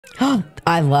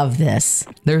I love this.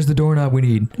 There's the doorknob we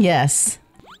need. Yes.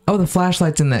 Oh, the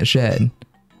flashlight's in that shed.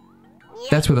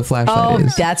 That's where the flashlight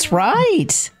is. That's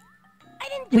right.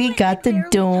 We got the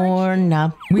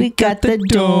doorknob. We got the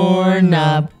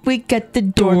doorknob. We got the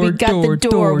door. We got the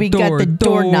door. We got the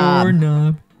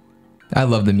doorknob. I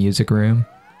love the music room.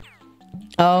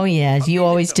 Oh, yes. You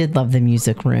always did love the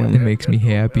music room. It makes me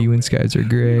happy when skies are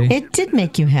gray. It did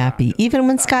make you happy, even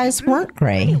when skies weren't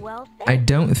gray. I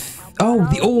don't... Oh,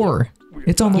 the ore!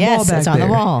 It's on the wall back there. Yes, it's on the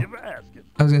wall.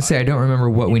 I was going to say, I don't remember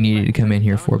what we needed to come in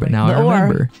here for, but now I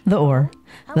remember. The ore.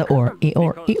 The ore.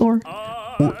 E-ore. E-ore.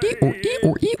 Do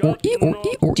you know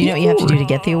what you have to do to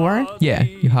get the ore? Yeah,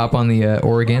 you hop on the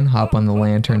ore again, hop on the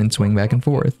lantern, and swing back and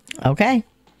forth. Okay.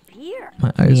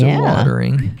 My eyes are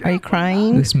watering. Are you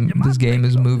crying? This game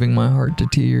is moving my heart to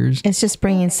tears. It's just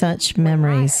bringing such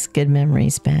memories, good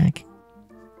memories back.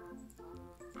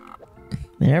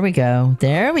 There we go.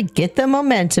 There we get the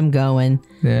momentum going.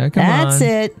 Yeah, come on. That's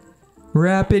it.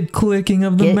 Rapid clicking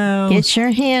of the mouse. Get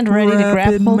your hand ready to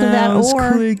grab hold of that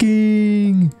ore.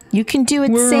 Clicking. You can do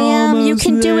it, Sam. You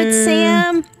can do it,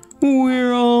 Sam.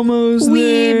 We're almost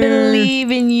there. We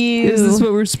believe in you. Is this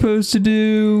what we're supposed to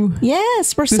do?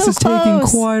 Yes, we're so close. This is taking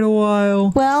quite a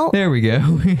while. Well, there we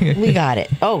go. We got it.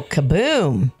 Oh,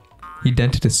 kaboom. He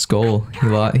dented his skull.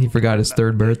 He forgot his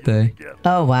 3rd birthday.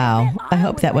 Oh, wow. I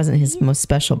hope that wasn't his most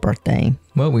special birthday.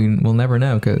 Well, we'll never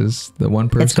know because the one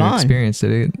person who experienced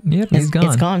it, yep, he's gone.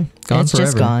 It's gone. Gone it's forever.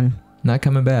 Just gone. Not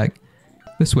coming back.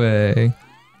 This way.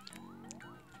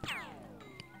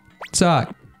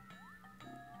 Sock.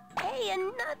 Hey,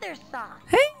 another sock.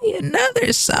 Hey,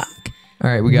 another sock.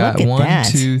 All right, we got 1,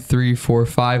 2, 3, 4,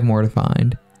 5 more to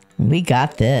find. We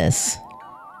got this.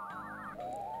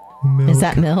 Milk. Is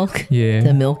that milk? Yeah.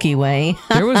 The Milky Way.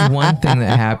 There was one thing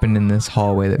that happened in this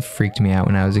hallway that freaked me out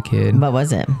when I was a kid. What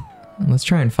was it? Let's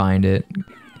try and find it.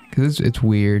 Because it's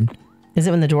weird. Is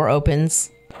it when the door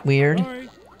opens? Weird. Sorry,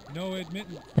 no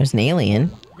admittance. There's an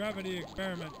alien. Gravity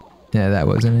experiment. Yeah, that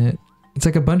wasn't it. It's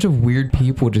like a bunch of weird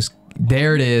people just...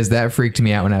 There it is. That freaked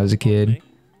me out when I was a kid.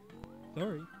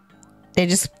 Sorry. They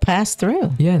just passed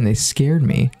through. Yeah, and they scared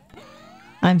me.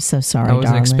 I'm so sorry, I wasn't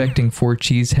darling. expecting 4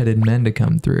 cheese-headed men to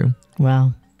come through.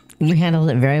 Well, you handled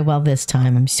it very well this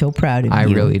time. I'm so proud of you. I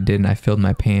really did, and I filled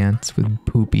my pants with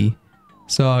poopy.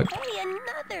 Sock. Hey,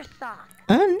 another sock.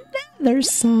 Another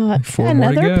sock. 4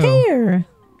 more to Another go. pair.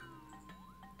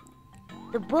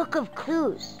 The Book of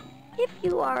Clues. If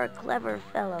you are a clever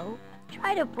fellow,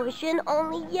 try to push in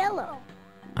only yellow.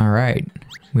 All right.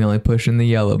 We only push in the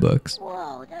yellow books.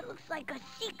 Whoa, that looks like a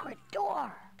secret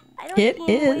door. I don't It see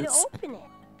any way to is. open it.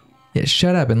 Yeah,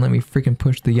 shut up and let me freaking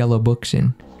push the yellow books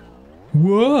in.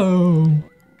 Whoa.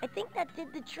 I think that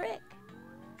did the trick.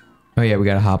 Oh yeah, we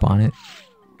gotta hop on it.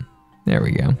 There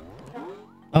we go.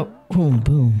 Oh, boom,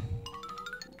 boom.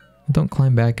 Don't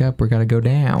climb back up. We gotta go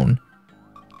down.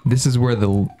 This is where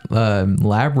the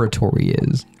laboratory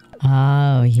is.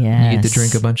 Oh, yes. You get to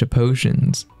drink a bunch of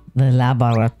potions. The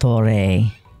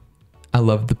laboratory. I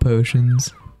love the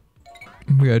potions.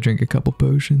 We gotta drink a couple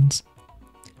potions.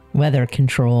 Weather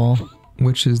control.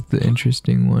 Which is the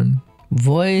interesting one?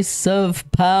 Voice of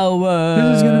power.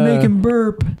 This is gonna make him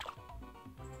burp.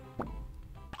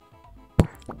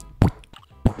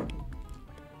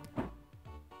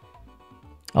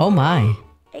 Oh my.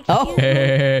 Oh,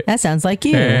 that sounds like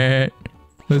you.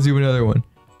 Let's do another one.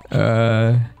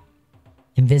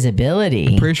 Invisibility.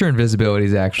 I'm pretty sure invisibility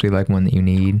is actually like one that you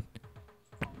need.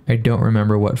 I don't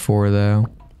remember what for though.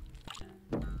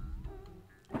 Oops.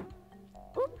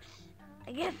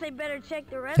 I guess I better check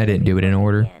the rest. I didn't do it in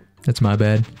order. That's my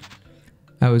bad.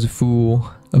 I was a fool.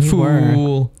 A You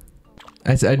fool.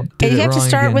 I did And it you have to wrong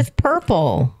start again. with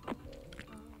purple.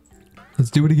 Let's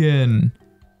do it again.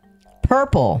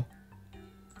 Purple.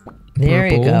 There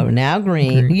you Purple. go. Now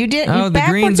green. You did. Oh, You the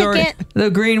backwards green's already. again. The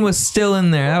green was still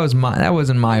in there. That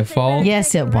wasn't my fault.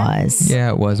 Yes, it was. Yeah,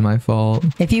 it was my fault.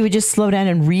 If you would just slow down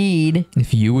and read.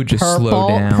 If you would just Purple, slow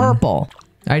down. purple.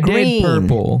 I green, did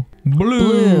purple.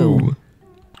 Blue.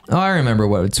 Oh, I remember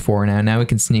what it's for now. Now we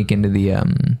can sneak into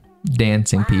the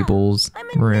dancing people's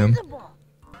room.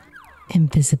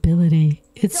 Invisibility.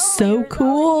 It's so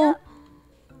cool.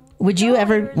 Would you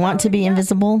ever want to be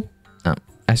invisible? Oh,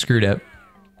 I screwed up.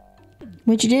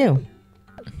 What'd you do?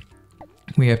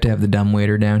 We have to have the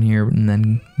dumbwaiter down here and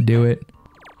then do it.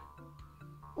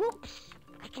 Oops.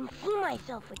 I can see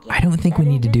myself again. I don't think we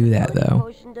need to do that though.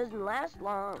 Potion doesn't last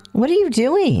long. What are you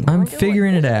doing? I'm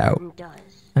figuring it out.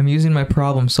 I'm using my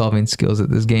problem-solving skills that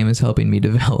this game is helping me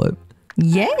develop.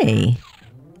 Yay.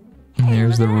 And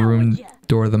there's the room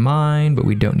door of the mine, but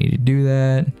we don't need to do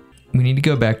that. We need to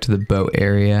go back to the boat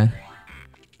area.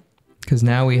 Because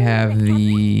now we have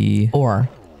the Or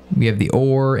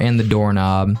ore and the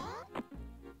doorknob.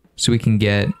 So we can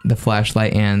get the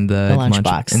flashlight and the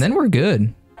lunchbox. And then we're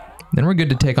good. Then we're good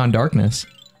to take on darkness.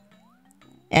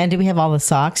 And do we have all the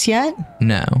socks yet?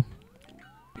 No.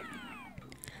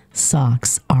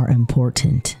 Socks are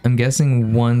important. I'm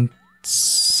guessing one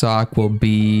sock will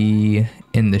be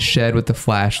in the shed with the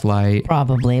flashlight.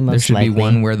 Probably, most There should likely. be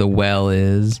one where the well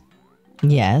is.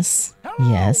 Yes.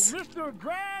 Yes. Mr.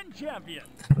 Grand Champion.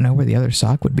 I don't know where the other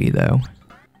sock would be, though.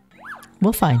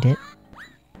 We'll find it.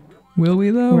 Will we,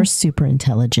 though? We're super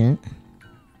intelligent.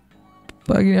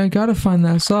 But I gotta find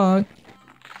that sock.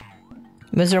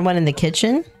 Was there one in the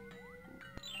kitchen?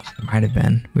 There might have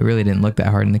been. We really didn't look that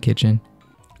hard in the kitchen.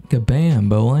 Kabam,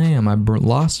 balam, I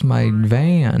lost my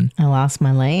van. I lost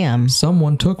my lamb.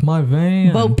 Someone took my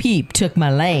van. Bo Peep took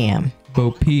my lamb.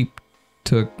 Bo Peep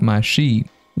took my sheep.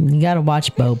 You gotta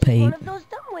watch Bo One Peep. of those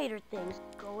dumbwaiter things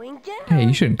going down. Hey,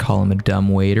 you shouldn't call him a dumb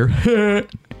waiter.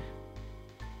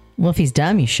 Well, if he's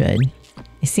dumb, you should.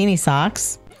 You see any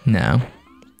socks? No.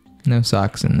 No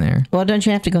socks in there. Well, don't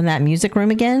you have to go in that music room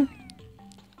again?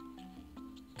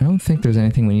 I don't think there's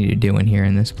anything we need to do in here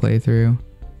in this playthrough.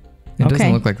 It doesn't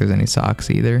Okay. look like there's any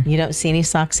socks either. You don't see any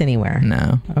socks anywhere.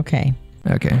 No. Okay.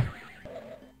 Okay.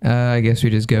 I guess we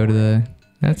just go to the...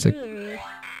 That's a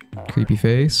creepy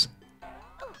face.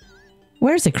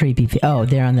 Where's the creepy? Oh,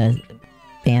 they're on the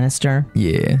banister.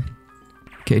 Yeah.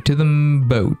 Okay, to the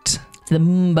boat. The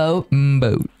boat.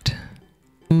 Boat.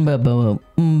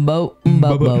 Boat. Boat.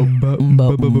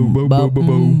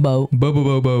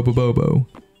 Bobo.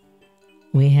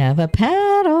 We have a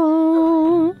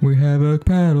paddle. We have a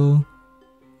paddle.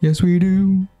 Yes, we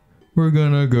do. We're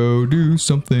gonna go do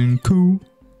something cool.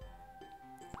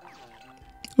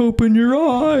 Open your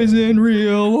eyes and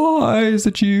realize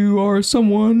that you are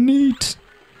someone neat.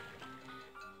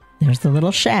 There's the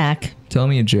little shack. Tell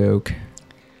me a joke.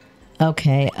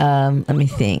 Okay, let me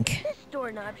think. This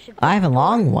doorknob should be I have a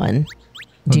long one.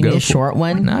 Well, Do you go need a for- short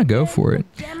one? Nah, go for it.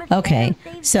 Okay,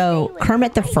 so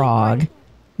Kermit the Frog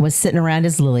was sitting around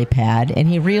his lily pad and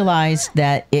he realized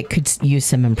that it could use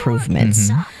some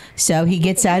improvements. So he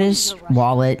gets out his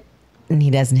wallet and he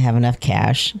doesn't have enough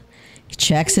cash. He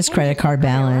checks his credit card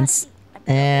balance.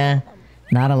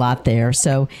 Not a lot there.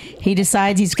 So he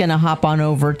decides he's going to hop on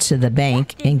over to the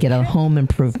bank and get a home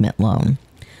improvement loan.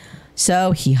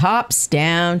 So he hops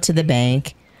down to the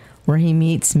bank where he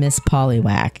meets Miss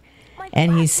Pollywack.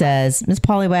 And he says, Miss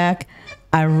Pollywack,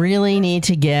 I really need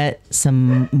to get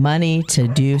some money to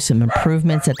do some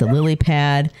improvements at the lily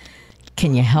pad.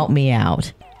 Can you help me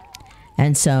out?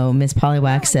 And so Miss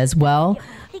Pollywack says, well,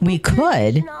 we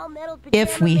could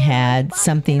if we had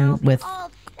something with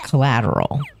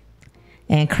collateral.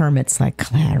 And Kermit's like,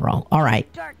 collateral. All right,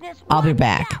 I'll be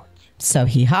back. So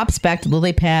he hops back to the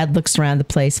lily pad, looks around the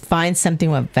place, finds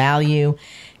something of value,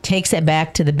 takes it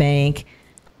back to the bank,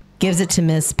 gives it to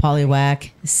Miss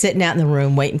Pollywack, sitting out in the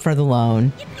room waiting for the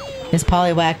loan. Miss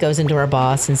Pollywack goes into her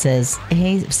boss and says,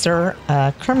 hey, sir,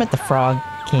 Kermit the Frog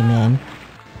came in.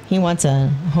 He wants a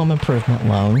home improvement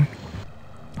loan.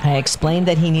 I explained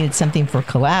that he needed something for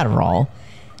collateral,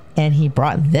 and he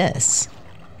brought this.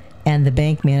 And the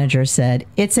bank manager said,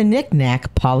 it's a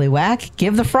knick-knack, Pollywack.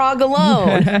 Give the frog a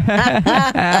loan.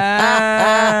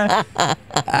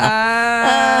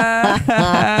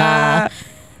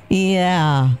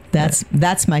 Yeah,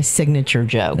 that's my signature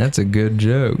joke. That's a good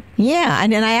joke. Yeah,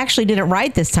 and I actually did it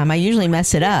right this time. I usually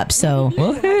mess it up. So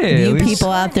Well, hey, you at least-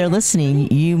 people out there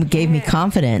listening, you gave me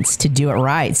confidence to do it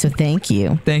right. So thank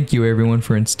you. Thank you, everyone,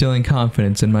 for instilling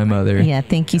confidence in my mother. Yeah,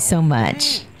 thank you so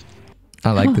much.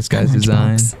 I like this guy's Lunchbox.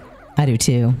 design. I do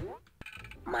too.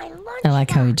 My lunch I like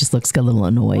how he just looks a little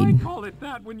annoyed. Call it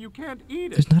that when you can't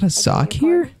eat it. There's not a sock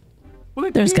here? Well,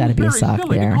 it There's seems gotta be a very sock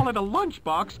silly there. to call it a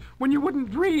lunchbox when you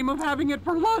wouldn't dream of having it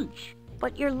for lunch.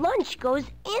 But your lunch goes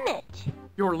in it.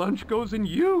 Your lunch goes in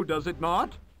you, does it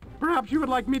not? Perhaps you would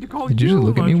like me to call Did you you just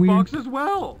look at me lunchbox weird? as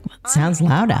well. Sounds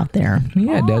loud out there.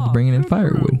 Yeah, Dad's bringing in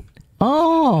firewood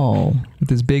Oh, with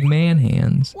his big man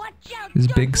hands, Watch out, his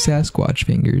big Duckman. Sasquatch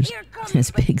fingers. Here comes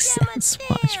his big Pajama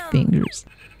Sasquatch Sam. fingers.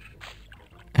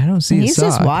 I don't see a He's sock.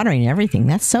 just watering everything.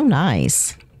 That's so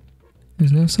nice.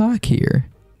 There's no sock here.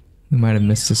 We might have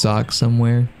missed a sock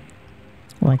somewhere.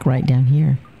 Like right down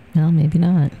here. Well, maybe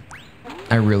not.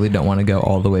 I really don't want to go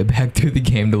all the way back through the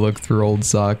game to look through old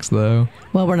socks, though.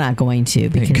 Well, we're not going to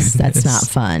Thank because that's goodness. not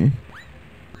fun.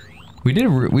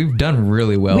 We've done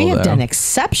really well, We have though. done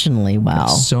exceptionally well.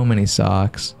 So many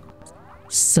socks.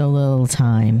 So little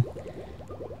time.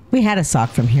 We had a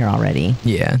sock from here already.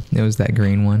 Yeah, it was that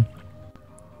green one.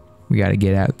 We got to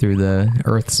get out through the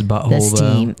Earth's butthole, The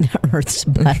steam. Earth's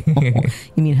butthole.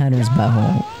 You mean Hunter's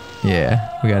butthole.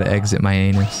 Yeah, we got to exit my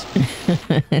anus.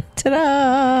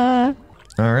 Ta-da!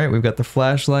 All right, we've got the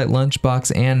flashlight,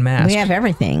 lunchbox, and mask. We have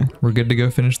everything. We're good to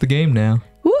go finish the game now.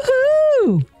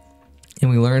 Woohoo! And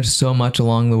we learned so much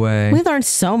along the way. We learned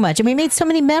so much, and we made so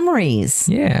many memories.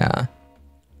 Yeah.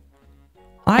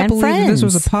 I And believe that this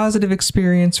was friends. a positive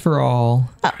experience for all.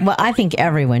 Well, I think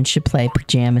everyone should play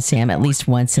Pajama Sam at least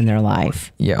once in their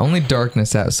life. Yeah, only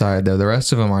darkness outside, though. The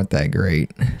rest of them aren't that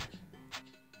great.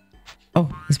 Oh,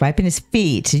 he's wiping his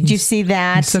feet. Did you see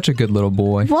that? He's such a good little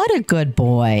boy. What a good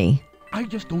boy. I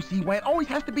just don't see why it always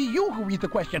has to be you who reads the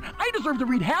question. I deserve to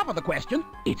read half of the question.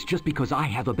 It's just because I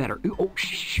have a better... Oh,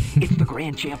 shh. It's the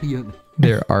grand champion.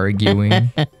 They're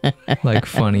arguing like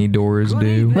funny doors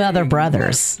do. Well, they're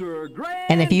brothers.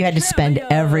 And if you had to spend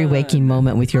every waking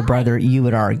moment with your brother, you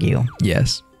would argue.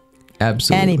 Yes,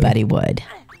 absolutely. Anybody would.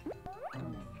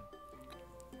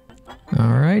 All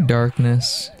right,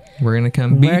 darkness. We're going to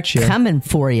come We're beat you. coming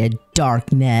for you,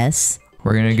 darkness.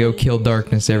 We're going to go kill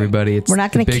darkness, everybody. It's We're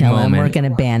not the going to big kill him. moment. We're going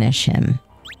to banish him.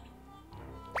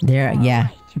 Yeah.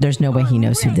 There's no way he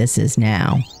knows who this is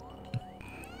now.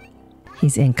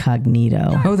 He's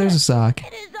incognito. Oh, there's a sock.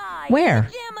 It is I, Where?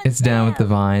 Pajama It's down with the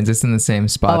vines. It's in the same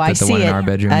spot Oh, I that the see one it. in our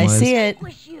bedroom I was. see it.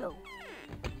 Wish you.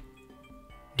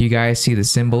 Do you guys see the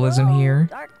symbolism here?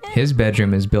 Darkness? His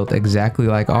bedroom is built exactly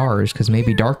like ours because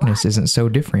maybe darkness isn't so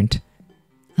different.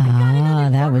 Ah,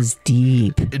 that was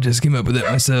deep. I just came up with it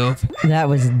myself. That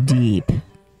was deep.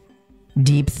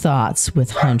 Deep thoughts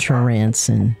with Hunter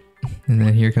Ranson. And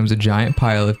then here comes a giant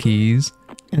pile of keys.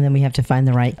 And then we have to find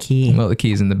the right key. Well, the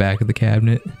key's in the back of the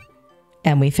cabinet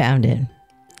And we found it.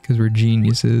 because we're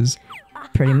geniuses.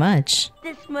 Pretty much.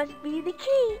 This must be the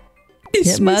key.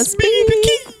 It must be the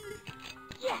key.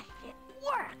 Yes, it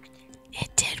worked. It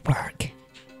did work.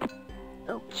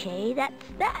 Okay, that's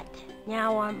that.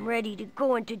 Now I'm ready to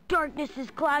go into Darkness's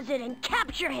closet and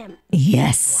capture him.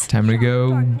 Yes. Time to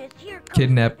go Darkness, here comes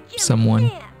kidnap Pajama someone.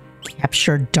 Sam.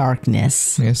 Capture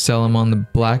darkness I'm going to sell them on the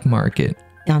black market.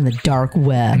 on the dark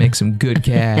web. Make some good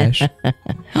cash.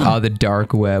 Oh, the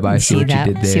dark web. I see what that?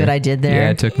 you did there. See what I did there? Yeah,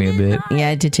 it took me a bit. Yeah,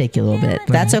 it did take you a little bit.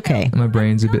 That's okay. My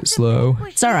brain's a bit slow.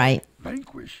 It's all right.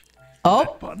 Vanquish.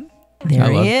 Oh, Fun. there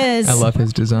I he is. I love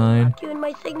his design. You and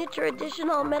my signature edition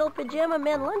all-metal Pajama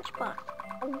Man lunchbox.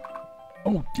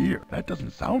 Oh dear, that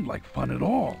doesn't sound like fun at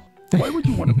all. Why would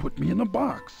you want to put me in a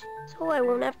box? So I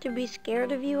won't have to be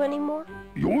scared of you anymore?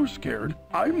 You're scared.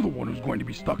 I'm the one who's going to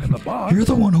be stuck in the box. You're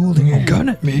the one holding a gun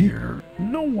at me. Dear,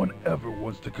 no one ever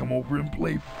wants to come over and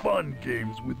play fun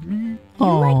games with me. You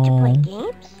like to play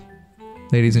Oh, games?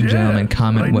 Ladies and gentlemen, Yes,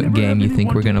 comment I what never game have you think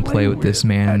anyone we're to going to play with this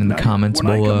man at in the night. comments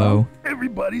When I come below. out,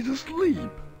 everybody's asleep.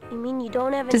 You mean you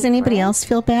don't have any does anybody friends? else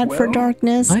feel bad for Well,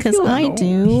 darkness? I Because feel- I no.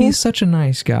 do. He's such a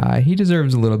nice guy. He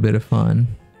deserves a little bit of fun.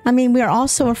 I mean, we're all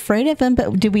so afraid of him,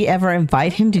 but do we ever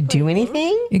invite him to do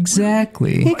anything?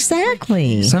 Exactly.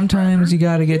 Exactly. Sometimes you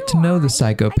got to get to know the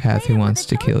psychopath who wants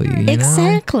to kill you, you know?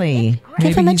 Exactly.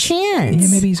 Give him a he's- chance.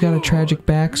 Yeah, maybe he's got a tragic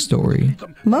backstory.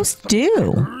 Most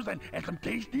do. Burgers and some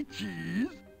tasty cheese.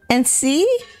 And see?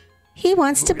 He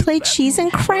wants to play cheese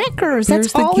and crackers. There's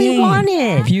That's the all he game.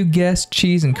 wanted. If you guess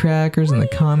cheese and crackers in the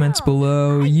comments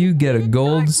below, you get a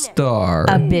gold star.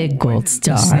 A big gold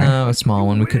star. No, a small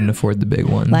one. We couldn't afford the big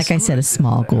ones. Like I said, a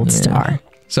small gold star.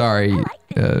 Sorry.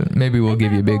 Maybe we'll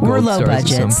give you a big gold We're low stars at some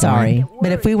budget, point. sorry.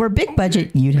 But if we were big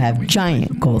budget, you'd have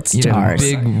giant gold You'd have a stars.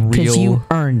 big, Because you real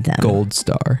earned them. gold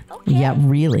star. Yeah,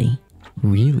 really.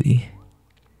 Really?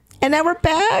 And now we're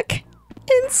back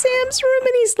in Sam's room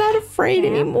and he's not afraid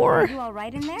anymore. You all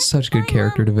right in there? Such good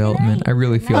character development. I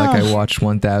really feel like I watched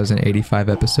 1,085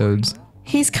 episodes.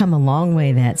 He's come a long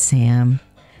way, that Sam.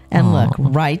 And Aw. look,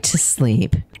 right to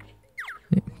sleep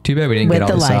Too bad we didn't with get all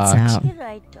the the lights socks. out. Good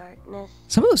night, Darkness.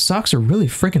 Some of those socks are really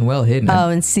freaking well hidden. Oh,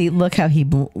 and see, look how he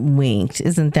winked.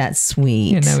 Isn't that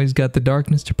sweet? Yeah, now he's got the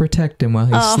darkness to protect him while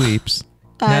he sleeps.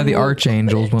 Now the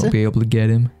archangels won't be able to get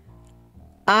him.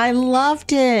 I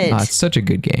loved it. Ah, it's such a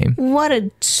good game. What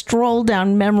a stroll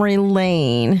down memory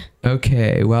lane.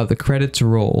 Okay, while the credits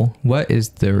roll, what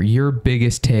is your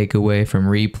biggest takeaway from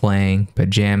replaying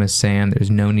Pajama Sam? There's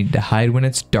no need to hide when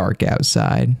it's dark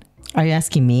outside. Are you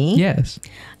asking me? Yes.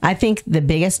 I think the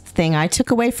biggest thing I took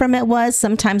away from it was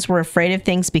sometimes we're afraid of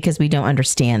things because we don't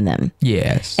understand them.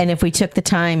 Yes. And if we took the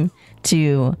time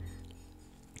to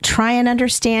try and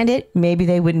understand it, maybe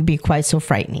they wouldn't be quite so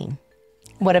frightening.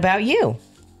 What about you?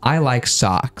 I like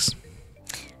socks.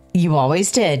 You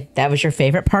always did. That was your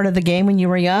favorite part of the game when you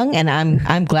were young, and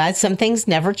I'm glad some things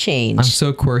never change. I'm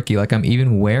so quirky. Like I'm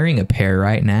even wearing a pair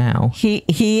right now.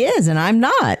 He is, and I'm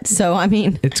not. So I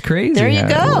mean, It's crazy. There you how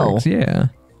it go. works. Yeah.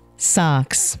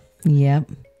 Socks. Yep.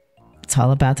 It's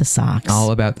all about the socks.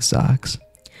 All about the socks.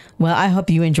 Well, I hope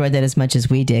you enjoyed that as much as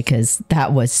we did, because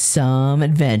that was some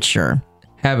adventure.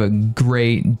 Have a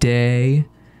great day.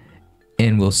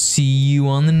 And we'll see you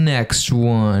on the next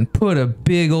one. Put a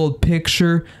big old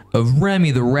picture of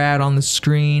Remy the Rat on the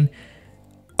screen.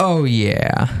 Oh,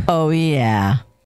 yeah. Oh, yeah.